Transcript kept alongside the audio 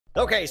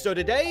Okay, so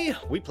today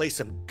we play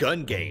some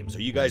gun games.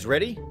 Are you guys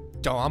ready?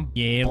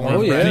 Yeah,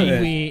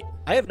 ready.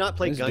 I have not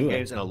played gun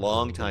games in a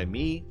long time.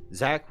 Me,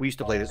 Zach, we used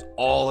to play this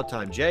all the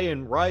time. Jay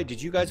and Rye, did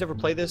you guys ever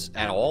play this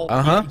at all?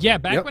 Yeah,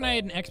 back when I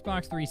had an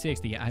Xbox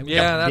 360, I was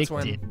that's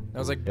when. That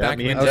was like back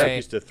me in and the Zach day.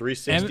 used to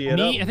 360 it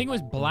I up. think it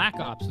was Black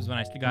Ops was when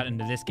I got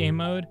into this game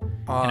mode,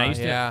 and I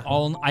used yeah. to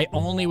I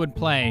only would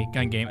play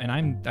gun game, and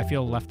I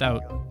feel left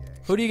out.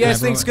 Who do you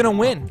guys think's gonna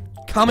win?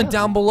 Comment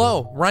down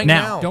below right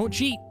now. Don't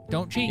cheat.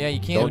 Don't cheat. Yeah, you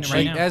can't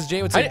cheat. As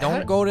Jay would say,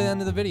 don't go to the end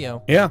of the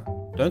video. Yeah,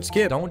 don't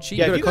skip. Don't cheat.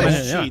 Yeah, if you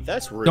guys Yeah. cheat,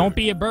 that's rude. Don't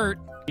be a Burt.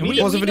 And we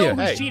pause the know video.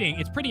 who's Hey. cheating.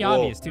 It's pretty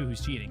obvious too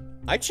who's cheating.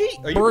 I cheat?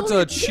 Are you Bert's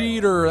really a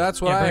cheater.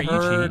 That's what Yeah, I Bert, you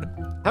heard.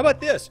 How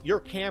about this? You're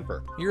a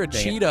camper. You're a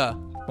cheetah.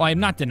 Well, I'm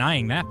not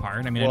denying that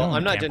part. I mean, Well, I know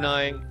I'm not camper.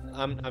 denying.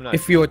 I'm not.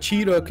 If you're a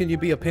cheater, can you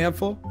be a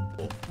panther?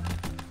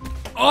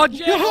 Oh,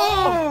 Jay!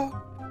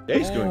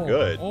 Jay's doing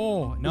good.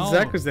 Oh no.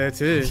 Zach was there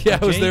too. Yeah,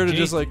 I was there to Jay-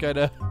 just like kind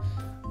of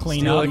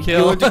Clean steal up. a You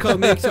kill. want to come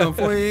make some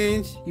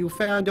friends? You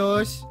found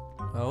us.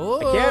 Oh.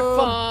 I can't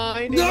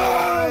find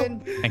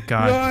anyone. Thank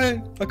God.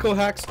 Ryan, I call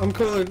hacks. I'm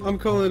calling up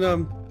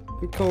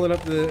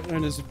the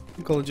owners of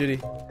Call of Duty.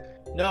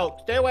 No,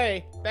 stay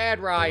away. Bad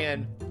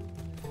Ryan.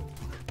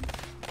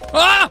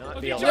 Ah! Not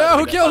Okay, the Joe, No,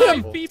 who like killed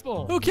him? 5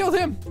 people. Who killed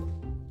him?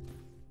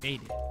 They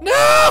did.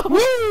 No!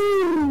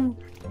 Woo!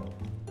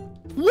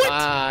 What?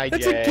 Bye,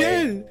 That's Jay.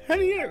 again. How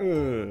do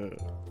you?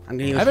 I'm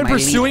gonna use I've been my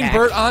pursuing elite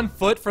Bert hack. on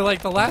foot for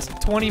like the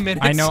last 20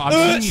 minutes. I know.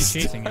 I'm seeing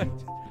you chasing him.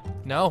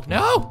 No,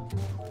 no,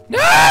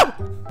 no!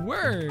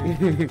 Word.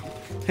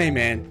 Hey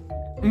man.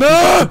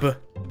 No!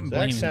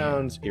 Zach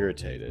sounds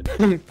irritated.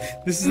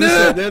 This is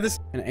this.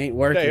 And it ain't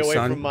working, Stay away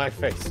son. from my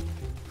face.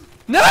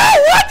 No!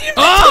 What? You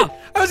I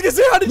was gonna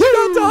say, how did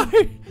you not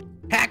die?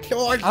 Hack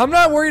sword. I'm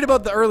not worried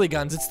about the early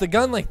guns. It's the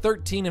gun like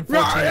 13 and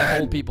 14 that Ryan!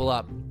 hold people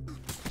up.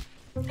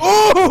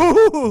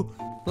 Oh!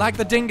 Like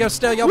the dingo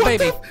stole your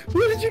baby.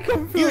 Where did you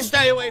come from? You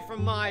stay away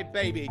from my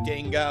baby,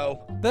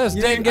 Dingo. Those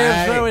You- dingoes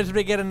Aye. always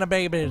be getting the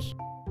babies.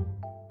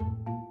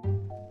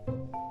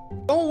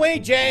 Go away,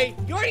 Jay.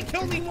 You already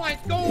killed me once.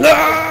 Go away.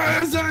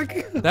 Ah,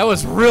 Zach. That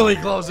was really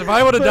close. If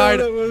I would have died,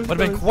 I That was would have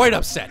been close. quite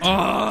upset.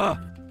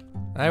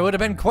 I would have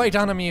been quite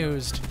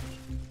unamused.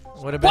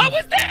 Would have been. What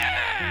was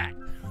that?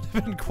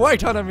 Been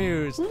quite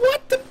unamused.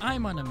 What the?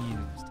 I'm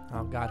unamused.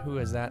 Oh God, who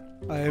is that?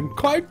 I am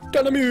quite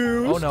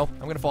amused. Oh no,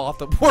 I'm gonna fall off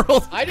the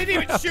world. I didn't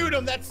even shoot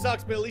him. That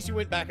sucks, but at least you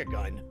went back a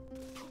gun.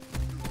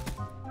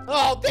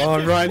 Oh, this Oh,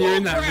 is Ryan, you're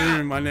in that bullcrap.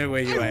 room. I know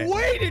where you I at.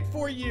 waited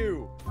for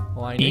you.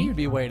 Well, I knew you'd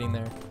be waiting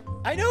there.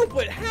 I know,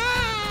 but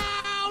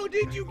how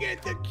did you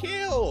get the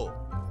kill?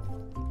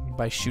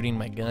 By shooting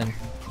my gun.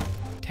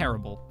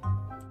 Terrible.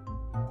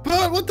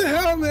 But what the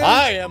hell, man?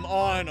 I am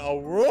on a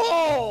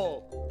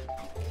roll.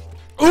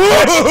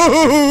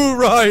 Ooh,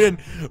 Ryan!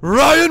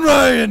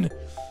 Ryan!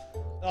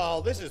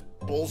 Oh, this is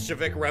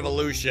Bolshevik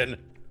revolution.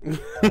 You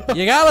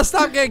gotta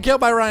stop getting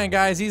killed by Ryan,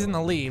 guys. He's in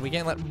the lead. We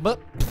can't let. But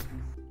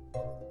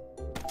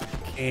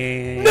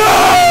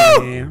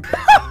No!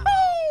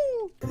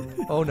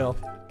 oh no!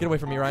 Get away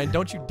from me, Ryan!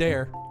 Don't you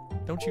dare!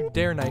 Don't you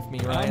dare knife me,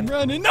 I'm Ryan!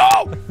 running.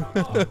 No!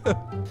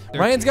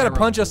 Ryan's gotta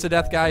punch us to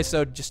death, guys.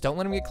 So just don't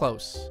let him get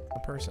close. A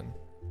person.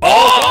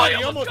 Oh,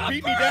 he almost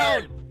beat me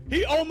down.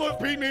 He almost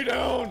beat me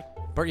down.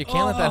 Bert, you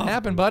can't let that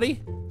happen,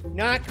 buddy.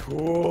 Not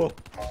cool.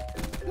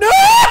 No!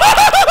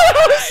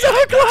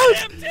 So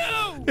close!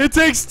 It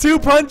takes 2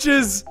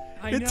 punches.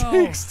 It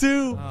takes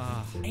 2.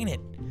 Ain't it?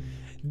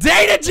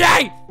 Data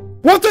Jay!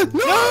 What the?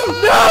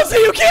 No! So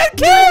you can't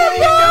kill him!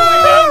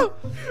 No!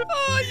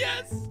 Oh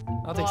yes!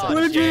 I'll take Where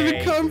that. did you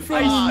even come from,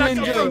 I stuck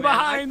him from Ninja?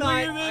 behind.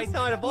 I Look at this.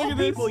 thought of all Look at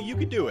this. people you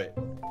could do it.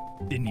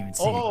 Didn't even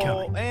see it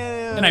coming.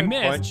 And And I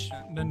missed. punch.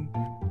 Then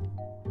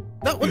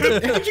No, what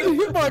the? How did you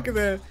hit marker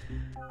there?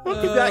 You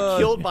got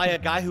killed by a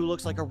guy who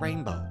looks like a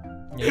rainbow.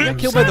 Yeah, you got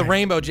killed by the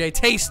rainbow, Jay.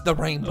 Taste the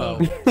rainbow.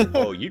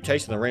 Oh, you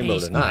tasted the rainbow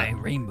taste my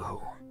tonight.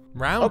 rainbow.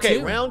 Round Okay,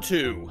 2. round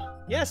 2.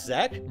 Yes,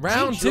 Zach.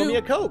 Round Jinx, you owe 2. me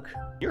a Coke.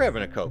 You're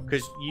having a Coke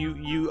because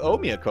you owe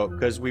me a Coke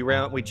because we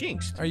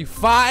jinxed. Are you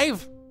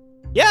 5?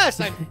 Yes,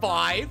 I'm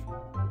 5.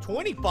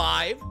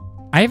 25.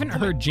 I haven't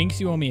heard Jinx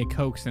you owe me a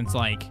Coke since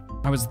like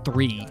I was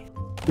 3.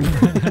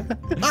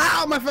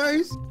 Ow, my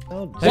face! Why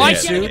you can't I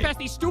shoot? get past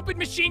these stupid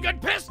machine gun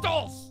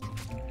pistols?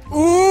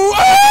 Ooh!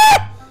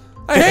 Ah!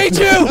 I hate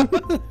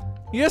you!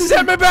 You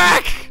sent me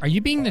back! Are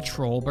you being the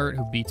troll, Bert,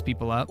 who beats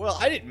people up? Well,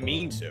 I didn't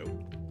mean to.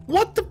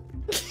 What the?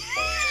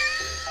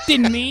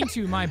 Didn't mean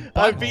to, my butthole.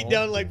 I've beat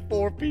down like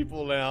 4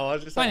 people now. I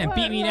was just Fine, like,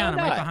 then beat me why down. I'm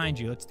right not? behind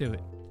you. Let's do it.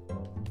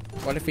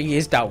 What if he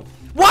is down?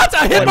 What?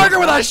 A hit marker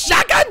with a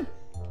shotgun?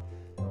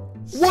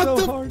 What So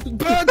the? hard.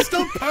 Bird,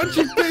 stop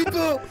punching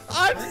people!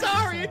 I'm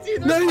sorry. It's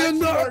either No, you're punch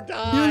me or not.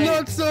 die. You're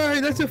not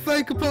sorry. That's a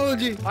fake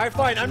apology. All right,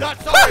 fine. I'm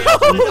not sorry. I'm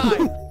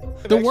gonna die.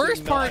 The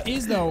worst part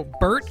is though,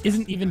 Bert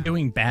isn't even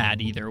doing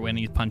bad either when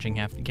he's punching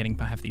getting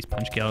half these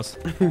punch kills.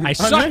 I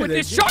suck know with that,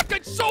 this dude.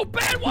 shotgun so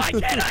bad. Why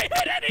can't I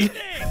hit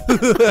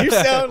anything? You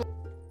sound.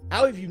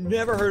 How have you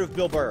never heard of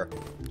Bill Burr?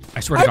 I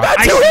swear to I've God.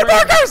 got 2 hit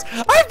markers!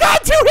 I've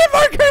got 2 hit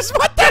markers!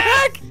 What the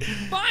heck?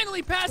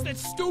 Finally passed that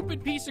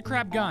stupid piece of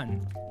crap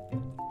gun.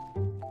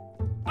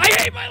 I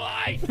hate my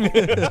life.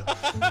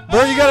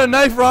 Bert, you got a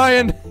knife,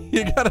 Ryan.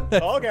 You got a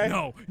knife. Okay.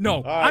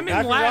 No. right, I'm in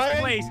knife last Ryan?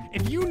 place.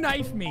 If you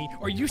knife me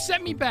or you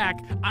set me back,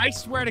 I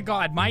swear to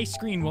God, my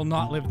screen will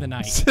not live the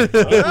night. All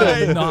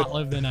right. Will not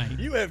live the night.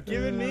 You have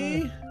given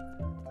me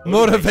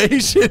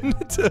Motivation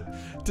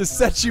to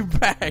set you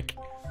back.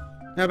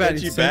 How about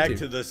get you back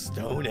to the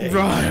Stone Age.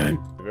 Ryan?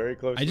 Very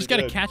close. I just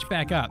gotta catch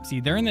back up.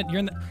 See, you're in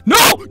the. No!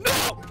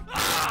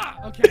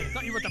 Ah! Okay, I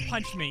thought you were about to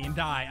punch me and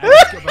die. I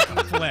just go back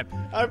to flip.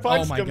 I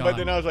punched my him, God. but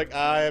then I was like,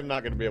 I am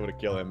not gonna be able to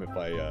kill him if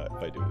I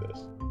do this.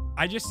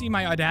 I just see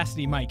my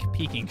Audacity mic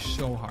peaking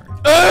so hard.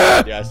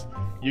 Yes,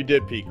 you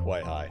did peak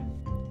quite high.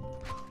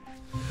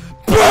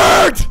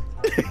 Bert!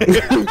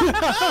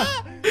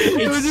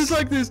 It was just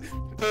like this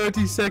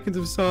 30 seconds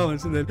of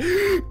silence and then.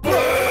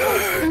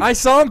 I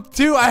saw him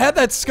too. I had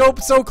that scope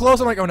so close.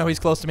 I'm like, oh no, he's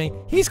close to me.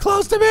 He's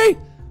close to me.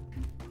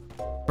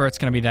 Bert's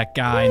gonna be that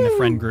guy in the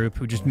friend group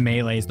who just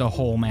melees the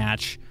whole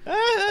match.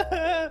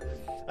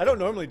 I don't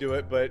normally do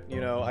it, but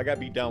you know, I got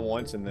beat down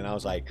once, and then I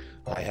was like,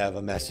 I have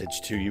a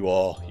message to you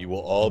all. You will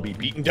all be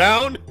beaten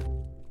down.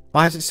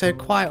 Why is it so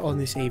quiet on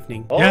this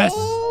evening? Yes.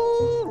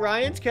 Oh,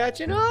 Ryan's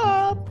catching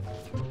up.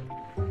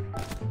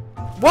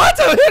 What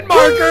a hit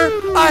marker!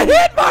 A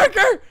hit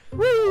marker!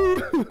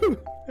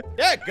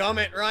 Yeah,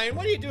 gummit, Ryan.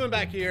 What are you doing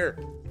back here?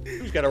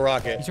 Who's got a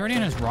rocket? He's already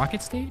on his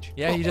rocket stage?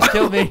 Yeah, you just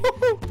killed me.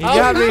 He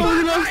got me.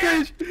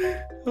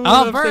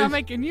 Oh, Bert, I'm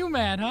making you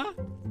mad, huh?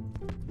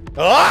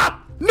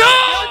 Ah! No!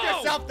 Kill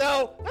yourself,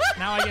 though.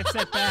 Now I get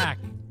set back.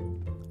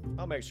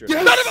 I'll make sure.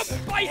 None of them!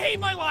 I hate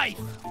my life!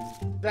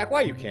 Zach,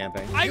 why are you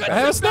camping? I got I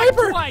have a set back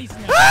sniper. twice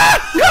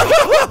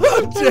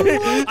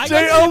now.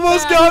 Jay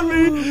almost got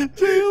me.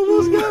 Jay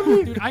almost got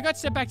me. Dude, I got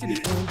set back to the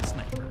old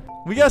sniper.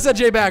 We gotta set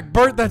Jay back.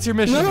 Bert, that's your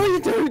mission. No, you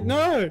don't.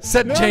 No.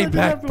 Set no, Jay I did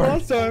back, that Bert.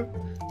 last time.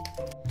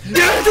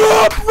 Get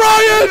up,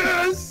 Ryan!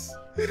 Yes.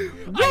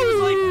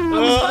 I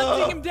was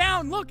hunting him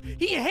down. Look,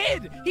 he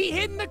hid. He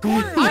hid in the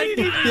corner.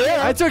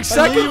 Yeah. I took knew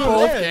second you were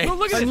both there. games. Look,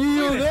 look at I this. knew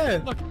you Look were at this. there.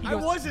 Look, he I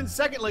goes, was in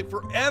second like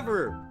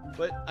forever,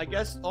 but I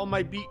guess all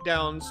my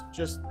beatdowns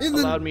just In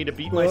the- allowed me to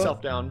beat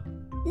myself down.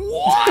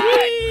 what?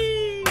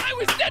 I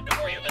was dead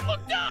before you even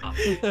looked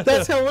up.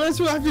 That's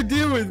what I have to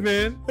deal with,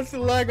 man. That's the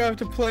lag I have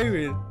to play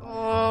with.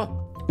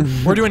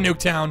 We're doing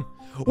Nuketown.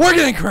 We're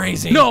getting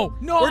crazy. No.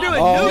 We're doing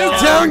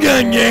Nuketown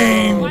gun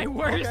game. My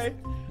worst. Okay.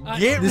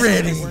 Get this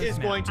ready. is the This is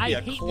worst going to map. be I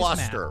a hate this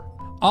cluster. map.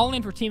 All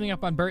in for teaming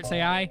up on Bert.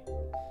 Say aye.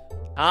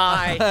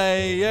 Hi.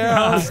 Hey,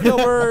 yeah, still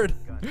Bert.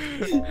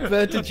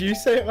 But did you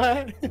say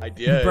that? I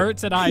did. Bert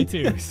said aye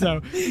too.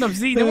 So no,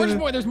 see,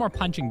 there's more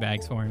punching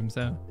bags for him.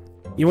 So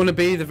You want to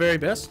be the very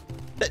best?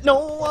 That no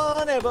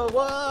one ever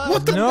was.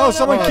 What the- No,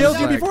 someone Oh, killed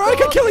you sorry. before I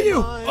could kill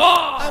you.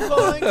 I'm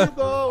going to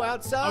go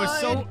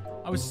outside.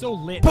 I was so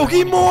lit.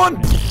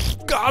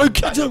 Pokemon. Gotta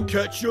catch him.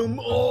 Catch them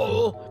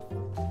all.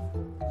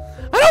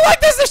 I don't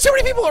like this. There's too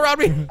many people around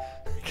me.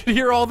 I can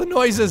hear all the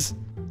noises.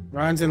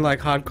 Ryan's in like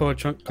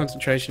hardcore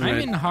concentration I'm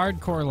mode. in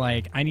hardcore,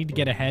 like, I need to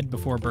get ahead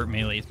before Bert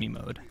melees me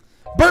mode.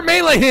 Bert,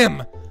 melee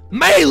him.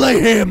 Melee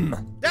him.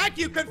 That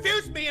you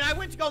confused me, and I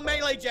went to go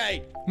melee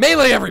Jay.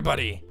 Melee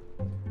everybody.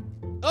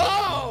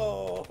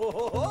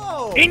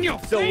 Oh! In your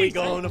So we face,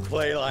 gonna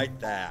play like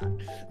that.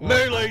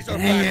 Melees are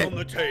back on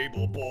the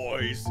table,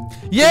 boys.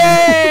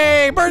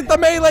 Yay! Bert, the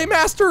melee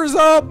master has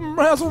Oh,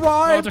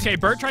 arrived. it's okay.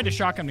 Bert tried to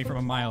shotgun me from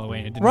a mile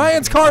away. It didn't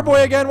Ryan's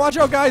carboy again. Watch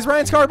out, guys.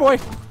 Ryan's carboy.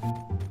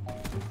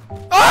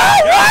 Oh,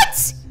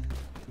 what?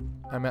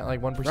 I'm at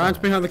like 1%. Ryan's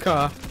behind the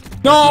car.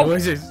 No!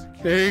 Noises.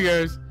 There he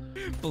goes.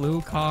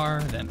 Blue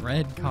car, then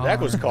red car. That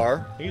was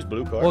car. He's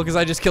blue car. Well, because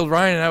I just killed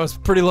Ryan and I was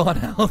pretty low on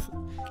health.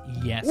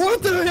 Yes.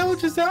 What the hell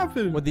just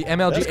happened? With the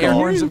MLG That's air cool.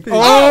 horns. Of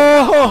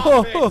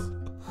Oh!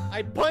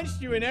 I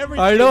punched you in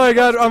everything. I know.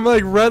 I'm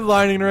like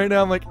redlining right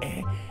now. I'm like,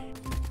 eh.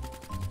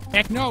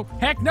 Heck no!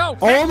 Heck no!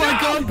 Oh heck my no!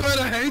 God, Bert,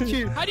 I hate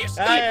you. How do you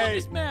snipe Hey. on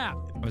this map?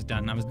 I was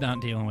done. I was done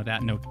dealing with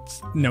that.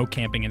 No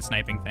camping and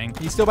sniping thing.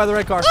 He's still by the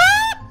red car.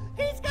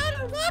 He's got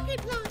a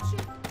rocket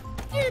launcher.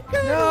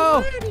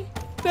 No.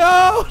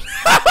 No.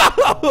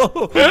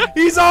 No.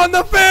 He's on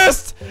the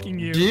fist. Fucking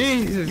you.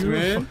 Jesus,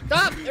 man.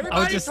 Stop!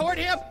 Everybody just- toward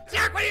him.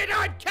 Zach, what are you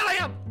doing? Kill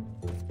him!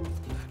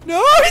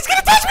 No, he's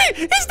gonna touch me.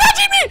 He's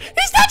touching me.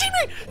 He's touching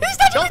me. He's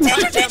touching Don't me. touch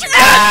Teacher, him. teacher.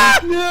 Ah!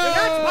 You're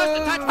not supposed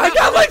to touch I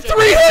got like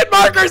 3 hit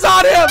markers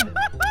on him.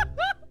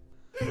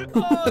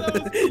 Oh,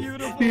 that was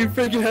beautiful. You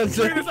freaking had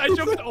Look at this, I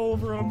jumped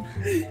over him.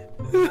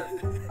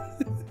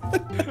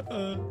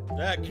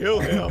 Zach, kill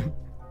him.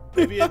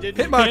 Maybe it didn't.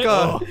 Hit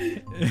marker.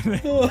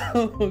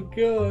 Oh,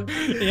 God.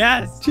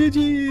 Yes.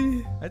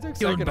 GG. I took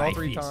Killed second by all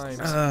 3 feast. times.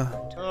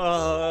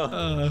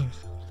 Uh,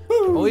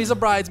 Always a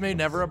bridesmaid,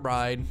 never a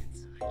bride.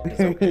 it's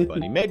okay,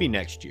 buddy. Maybe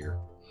next year.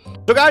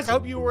 So guys, I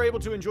hope you were able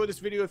to enjoy this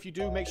video. If you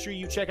do, make sure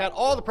you check out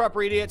all the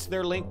proper idiots.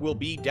 Their link will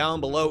be down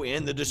below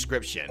in the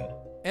description.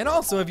 And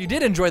also, if you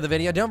did enjoy the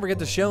video, don't forget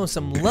to show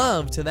some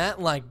love to that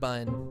like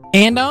button.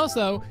 And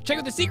also, check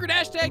out the secret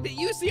hashtag that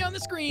you see on the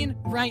screen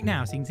right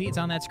now. So you can see it's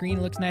on that screen.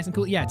 It looks nice and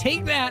cool. Yeah,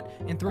 take that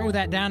and throw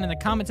that down in the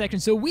comment section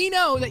so we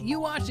know that you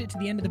watched it to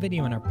the end of the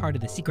video and are part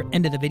of the secret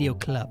end of the video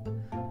club.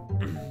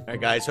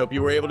 right, guys. Hope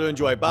you were able to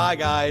enjoy. Bye,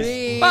 guys.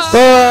 Peace.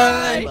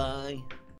 Bye. Bye.